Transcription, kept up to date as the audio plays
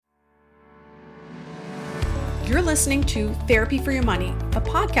You're listening to Therapy for Your Money, a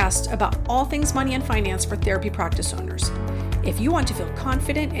podcast about all things money and finance for therapy practice owners. If you want to feel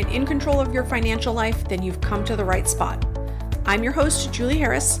confident and in control of your financial life, then you've come to the right spot. I'm your host, Julie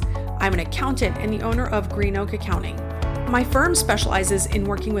Harris. I'm an accountant and the owner of Green Oak Accounting. My firm specializes in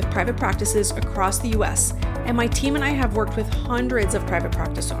working with private practices across the U.S., and my team and I have worked with hundreds of private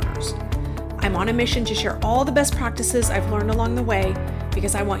practice owners. I'm on a mission to share all the best practices I've learned along the way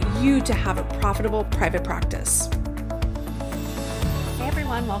because I want you to have a profitable private practice. Hey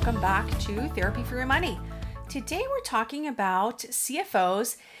everyone, welcome back to Therapy for Your Money. Today we're talking about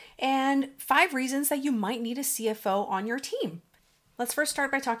CFOs and 5 reasons that you might need a CFO on your team. Let's first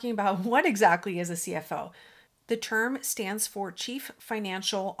start by talking about what exactly is a CFO. The term stands for Chief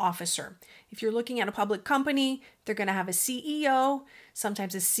Financial Officer. If you're looking at a public company, they're going to have a CEO,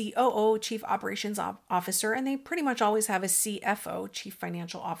 sometimes a COO, Chief Operations Officer, and they pretty much always have a CFO, Chief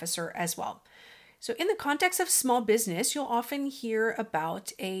Financial Officer as well. So in the context of small business, you'll often hear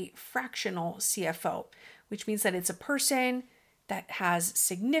about a fractional CFO, which means that it's a person that has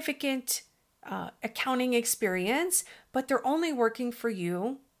significant accounting experience, but they're only working for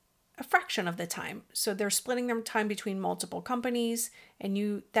you a fraction of the time. So they're splitting their time between multiple companies,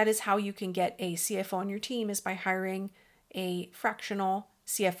 and that is how you can get a CFO on your team, is by hiring a fractional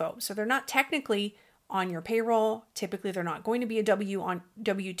CFO. So they're not technically on your payroll. Typically, they're not going to be a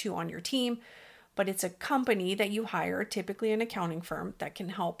W-2 on your team, but it's a company that you hire, typically an accounting firm, that can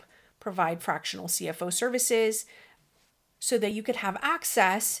help provide fractional CFO services so that you could have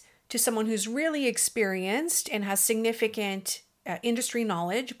access to someone who's really experienced and has significant industry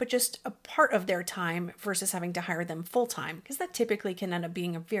knowledge, but just a part of their time versus having to hire them full time, because that typically can end up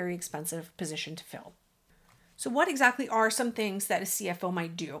being a very expensive position to fill. So what exactly are some things that a CFO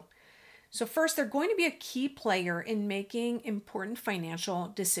might do? So first, they're going to be a key player in making important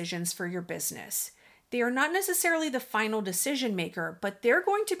financial decisions for your business. They are not necessarily the final decision maker, but they're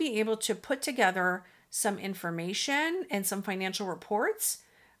going to be able to put together some information and some financial reports,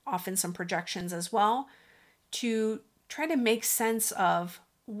 often some projections as well, to try to make sense of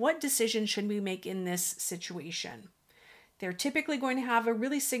what decision should we make in this situation. They're typically going to have a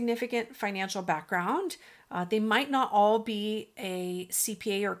really significant financial background. They might not all be a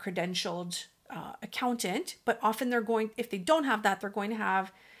CPA or credentialed accountant, but often if they don't have that, they're going to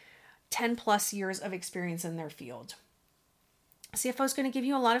have 10 plus years of experience in their field. CFO is going to give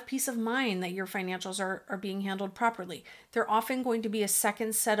you a lot of peace of mind that your financials are being handled properly. They're often going to be a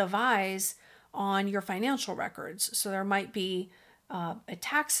second set of eyes on your financial records. So there might be a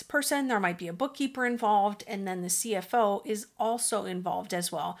tax person, there might be a bookkeeper involved, and then the CFO is also involved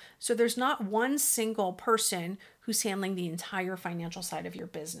as well. So there's not one single person who's handling the entire financial side of your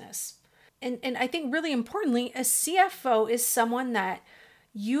business. And I think really importantly, a CFO is someone that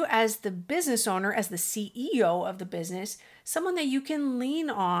you as the business owner, as the CEO of the business, someone that you can lean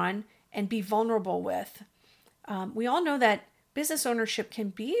on and be vulnerable with. We all know that business ownership can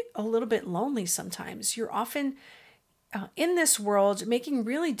be a little bit lonely sometimes. You're often in this world making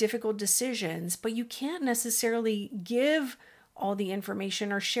really difficult decisions, but you can't necessarily give all the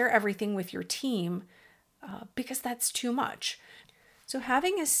information or share everything with your team because that's too much. So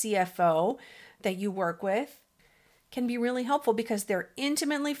having a CFO that you work with can be really helpful because they're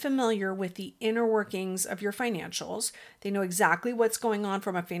intimately familiar with the inner workings of your financials. They know exactly what's going on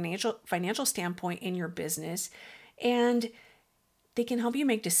from a financial standpoint in your business, and they can help you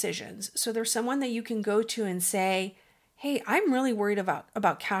make decisions. So there's someone that you can go to and say, hey, I'm really worried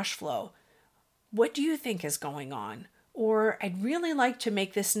about cash flow. What do you think is going on? Or I'd really like to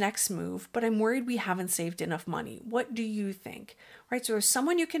make this next move, but I'm worried we haven't saved enough money. What do you think? Right? So there's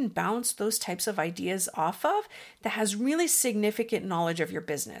someone you can bounce those types of ideas off of that has really significant knowledge of your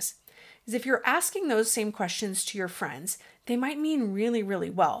business. Because if you're asking those same questions to your friends, they might mean really, really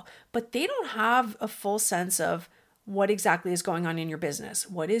well, but they don't have a full sense of what exactly is going on in your business.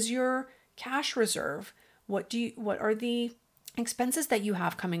 What is your cash reserve? What are the expenses that you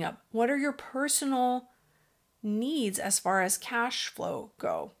have coming up? What are your personal needs as far as cash flow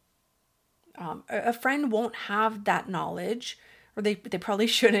go? A friend won't have that knowledge, or they probably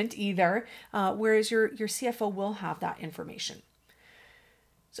shouldn't either, whereas your CFO will have that information.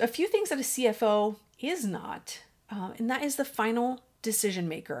 So a few things that a CFO is not, and that is the final decision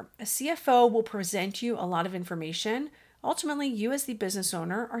maker. A CFO will present you a lot of information. Ultimately, you as the business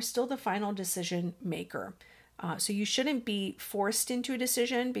owner are still the final decision maker. So you shouldn't be forced into a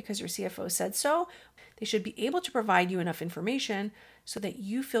decision because your CFO said so. They should be able to provide you enough information so that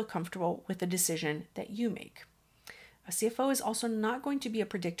you feel comfortable with the decision that you make. A CFO is also not going to be a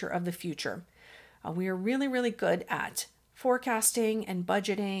predictor of the future. We are really, really good at forecasting and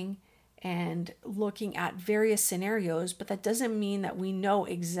budgeting and looking at various scenarios, but that doesn't mean that we know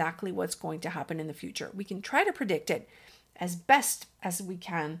exactly what's going to happen in the future. We can try to predict it as best as we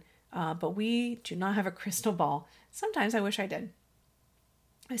can, but we do not have a crystal ball. Sometimes I wish I did.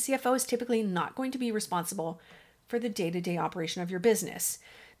 A CFO is typically not going to be responsible for the day-to-day operation of your business.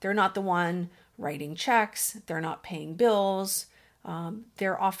 They're not the one writing checks. They're not paying bills.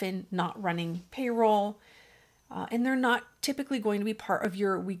 They're often not running payroll. And they're not typically going to be part of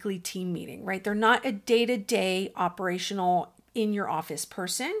your weekly team meeting, right? They're not a day-to-day operational in your office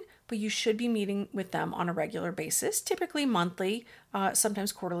person, but you should be meeting with them on a regular basis, typically monthly,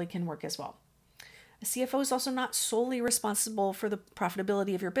 sometimes quarterly can work as well. A CFO is also not solely responsible for the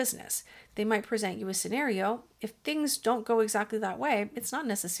profitability of your business. They might present you a scenario. If things don't go exactly that way, it's not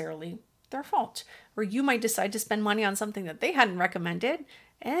necessarily their fault. Or you might decide to spend money on something that they hadn't recommended,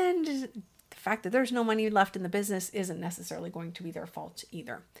 and the fact that there's no money left in the business isn't necessarily going to be their fault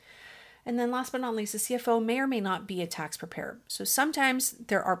either. And then last but not least, a CFO may or may not be a tax preparer. So sometimes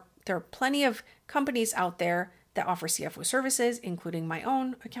there are plenty of companies out there that offer CFO services, including my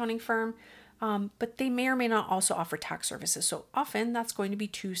own accounting firm, but they may or may not also offer tax services. So often that's going to be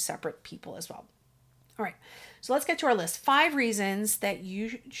two separate people as well. All right, so let's get to our list. 5 reasons that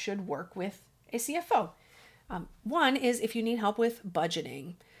you should work with a CFO. One is if you need help with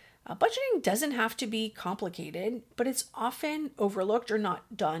budgeting. Budgeting doesn't have to be complicated, but it's often overlooked or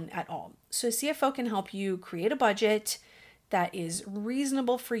not done at all. So a CFO can help you create a budget that is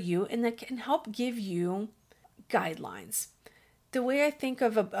reasonable for you and that can help give you guidelines. The way I think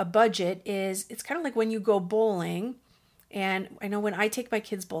of a budget is it's kind of like when you go bowling. And I know when I take my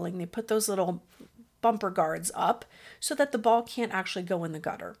kids bowling, they put those little bumper guards up so that the ball can't actually go in the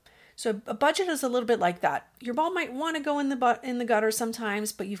gutter. So a budget is a little bit like that. Your ball might want to go in the gutter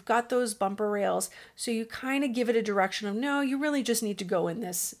sometimes, but you've got those bumper rails, so you kind of give it a direction of no, you really just need to go in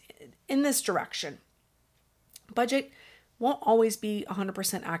this direction. Budget won't always be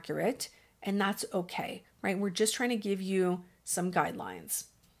 100% accurate, and that's okay, right? We're just trying to give you some guidelines.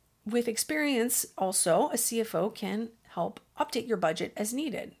 With experience, also, a CFO can help update your budget as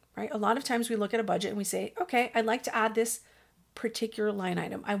needed, right? A lot of times we look at a budget and we say, okay, I'd like to add this particular line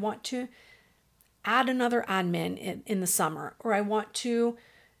item. I want to add another admin in the summer, or I want to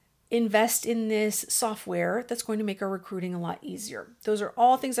invest in this software that's going to make our recruiting a lot easier. Those are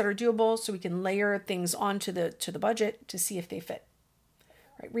all things that are doable, so we can layer things onto the budget to see if they fit.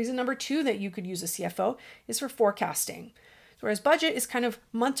 Right. Reason number 2 that you could use a CFO is for forecasting. Whereas budget is kind of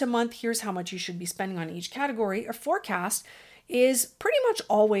month to month, here's how much you should be spending on each category, a forecast is pretty much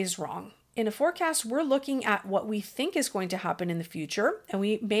always wrong. In a forecast, we're looking at what we think is going to happen in the future, and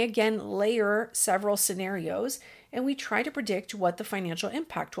we may again layer several scenarios, and we try to predict what the financial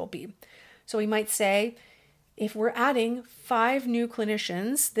impact will be. So we might say, if we're adding 5 new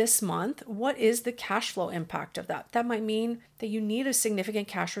clinicians this month, what is the cash flow impact of that? That might mean that you need a significant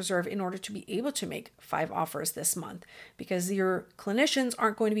cash reserve in order to be able to make 5 offers this month, because your clinicians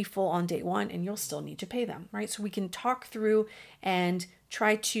aren't going to be full on day 1 and you'll still need to pay them, right? So we can talk through and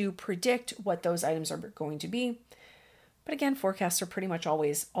try to predict what those items are going to be. But again, forecasts are pretty much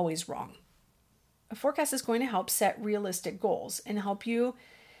always wrong. A forecast is going to help set realistic goals and help you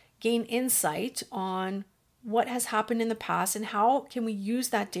gain insight on what has happened in the past and how can we use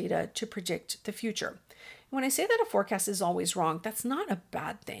that data to predict the future. When I say that a forecast is always wrong, that's not a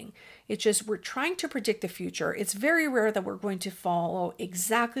bad thing. It's just we're trying to predict the future. It's very rare that we're going to follow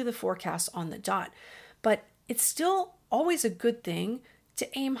exactly the forecast on the dot, but it's still always a good thing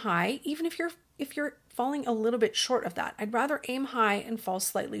to aim high, even if you're falling a little bit short of that. I'd rather aim high and fall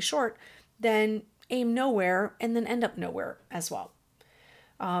slightly short than aim nowhere and then end up nowhere as well.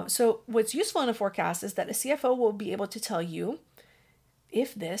 So what's useful in a forecast is that a CFO will be able to tell you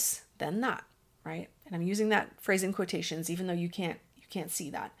if this, then that, right? And I'm using that phrase in quotations, even though you can't see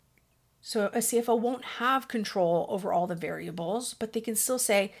that. So a CFO won't have control over all the variables, but they can still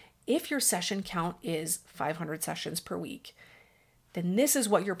say, if your session count is 500 sessions per week, then this is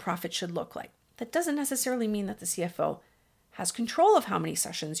what your profit should look like. That doesn't necessarily mean that the CFO has control of how many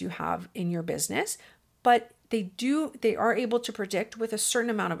sessions you have in your business, but they are able to predict with a certain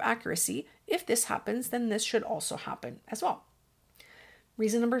amount of accuracy, if this happens, then this should also happen as well.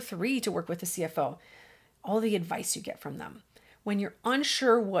 Reason number 3 to work with a CFO, all the advice you get from them. When you're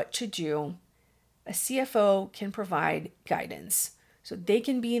unsure what to do, a CFO can provide guidance. So they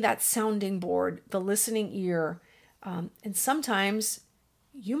can be that sounding board, the listening ear, and sometimes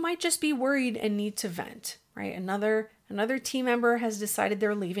you might just be worried and need to vent, right? Another Another team member has decided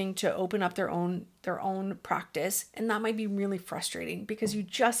they're leaving to open up their own practice, and that might be really frustrating because you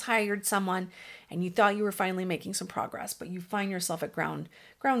just hired someone and you thought you were finally making some progress, but you find yourself at ground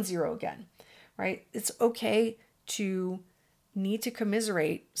zero again, right? It's okay to need to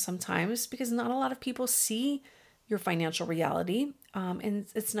commiserate sometimes because not a lot of people see your financial reality, and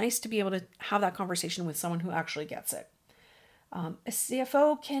it's nice to be able to have that conversation with someone who actually gets it. A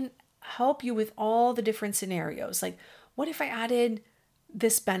CFO can help you with all the different scenarios. Like, what if I added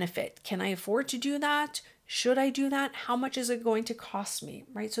this benefit? Can I afford to do that? Should I do that? How much is it going to cost me,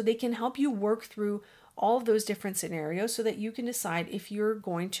 right? So they can help you work through all of those different scenarios so that you can decide if you're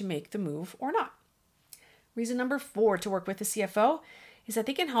going to make the move or not. Reason number 4 to work with a CFO is that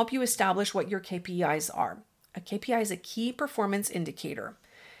they can help you establish what your KPIs are. A KPI is a key performance indicator.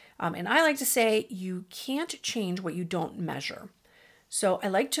 And I like to say you can't change what you don't measure. So I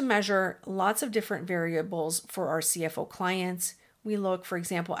like to measure lots of different variables for our CFO clients. We look, for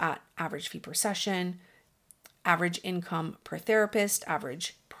example, at average fee per session, average income per therapist,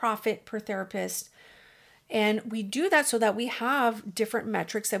 average profit per therapist. And we do that so that we have different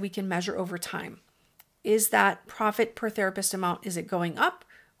metrics that we can measure over time. Is that profit per therapist amount, is it going up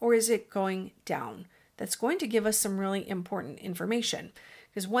or is it going down? That's going to give us some really important information.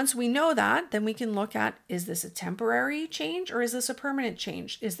 Because once we know that, then we can look at, is this a temporary change or is this a permanent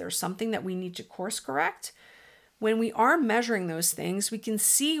change? Is there something that we need to course correct? When we are measuring those things, we can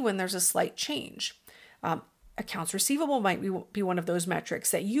see when there's a slight change. Accounts receivable might be one of those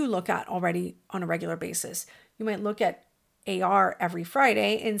metrics that you look at already on a regular basis. You might look at AR every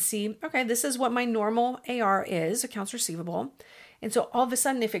Friday and see, okay, this is what my normal AR is, accounts receivable. And so all of a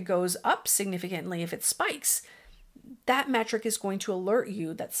sudden, if it goes up significantly, if it spikes, that metric is going to alert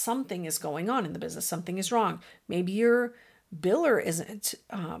you that something is going on in the business, something is wrong. Maybe your biller isn't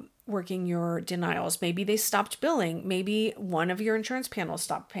working your denials. Maybe they stopped billing. Maybe one of your insurance panels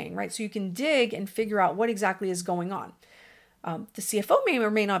stopped paying, right? So you can dig and figure out what exactly is going on. The CFO may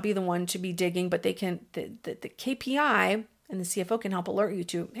or may not be the one to be digging, but they can, the KPI and the CFO can help alert you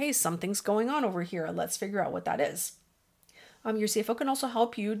to, hey, something's going on over here. Let's figure out what that is. Your CFO can also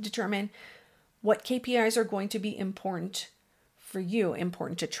help you determine what KPIs are going to be important for you,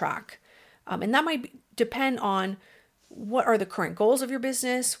 important to track. And that might depend on what are the current goals of your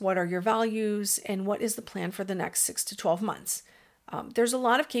business, what are your values, and what is the plan for the next 6 to 12 months. There's a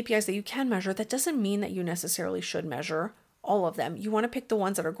lot of KPIs that you can measure. That doesn't mean that you necessarily should measure all of them. You want to pick the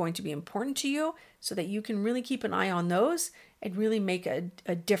ones that are going to be important to you so that you can really keep an eye on those and really make a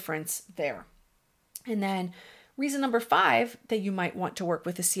difference there. And then reason number 5 that you might want to work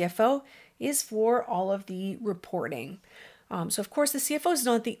with a CFO is for all of the reporting. So of course, the CFO is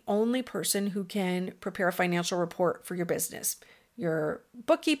not the only person who can prepare a financial report for your business. Your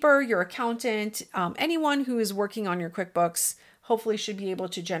bookkeeper, your accountant, anyone who is working on your QuickBooks hopefully should be able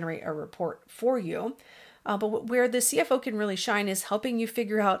to generate a report for you. But where the CFO can really shine is helping you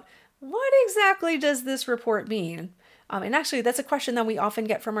figure out what exactly does this report mean? And actually, that's a question that we often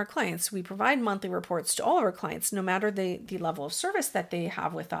get from our clients. We provide monthly reports to all of our clients, no matter the level of service that they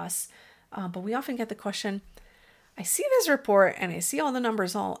have with us. But we often get the question, I see this report and I see all the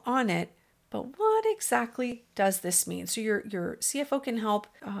numbers all on it, but what exactly does this mean? So your CFO can help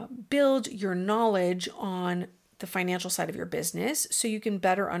build your knowledge on the financial side of your business so you can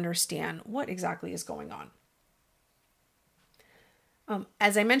better understand what exactly is going on.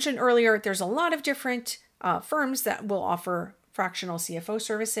 As I mentioned earlier, there's a lot of different firms that will offer fractional CFO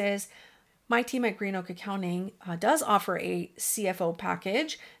services. My team at Green Oak Accounting does offer a CFO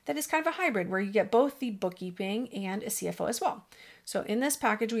package that is kind of a hybrid where you get both the bookkeeping and a CFO as well. So in this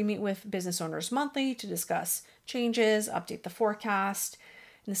package, we meet with business owners monthly to discuss changes, update the forecast.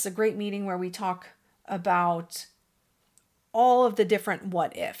 And this is a great meeting where we talk about all of the different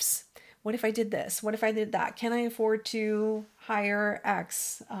what ifs. What if I did this? What if I did that? Can I afford to hire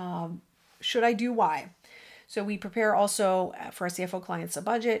X? Should I do Y? So we prepare also for our CFO clients a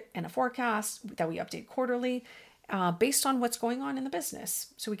budget and a forecast that we update quarterly based on what's going on in the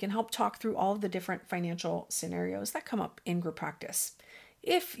business. So we can help talk through all of the different financial scenarios that come up in group practice.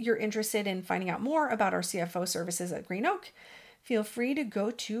 If you're interested in finding out more about our CFO services at Green Oak, feel free to go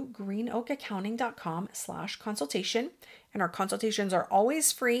to greenoakaccounting.com/consultation. And our consultations are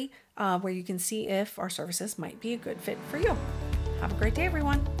always free, where you can see if our services might be a good fit for you. Have a great day,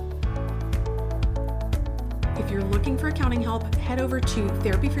 everyone. If you're looking for accounting help, head over to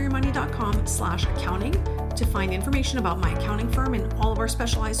therapyforyourmoney.com/accounting to find information about my accounting firm and all of our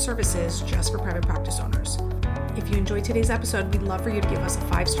specialized services just for private practice owners. If you enjoyed today's episode, we'd love for you to give us a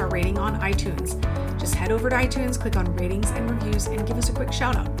 5-star rating on iTunes. Just head over to iTunes, click on ratings and reviews, and give us a quick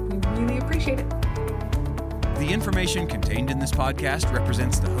shout out. We really appreciate it. The information contained in this podcast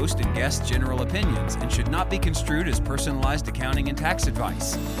represents the host and guest's general opinions and should not be construed as personalized accounting and tax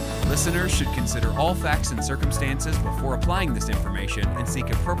advice. Listeners should consider all facts and circumstances before applying this information and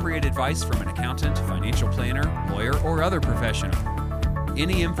seek appropriate advice from an accountant, financial planner, lawyer, or other professional.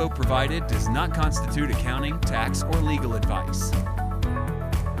 Any info provided does not constitute accounting, tax, or legal advice.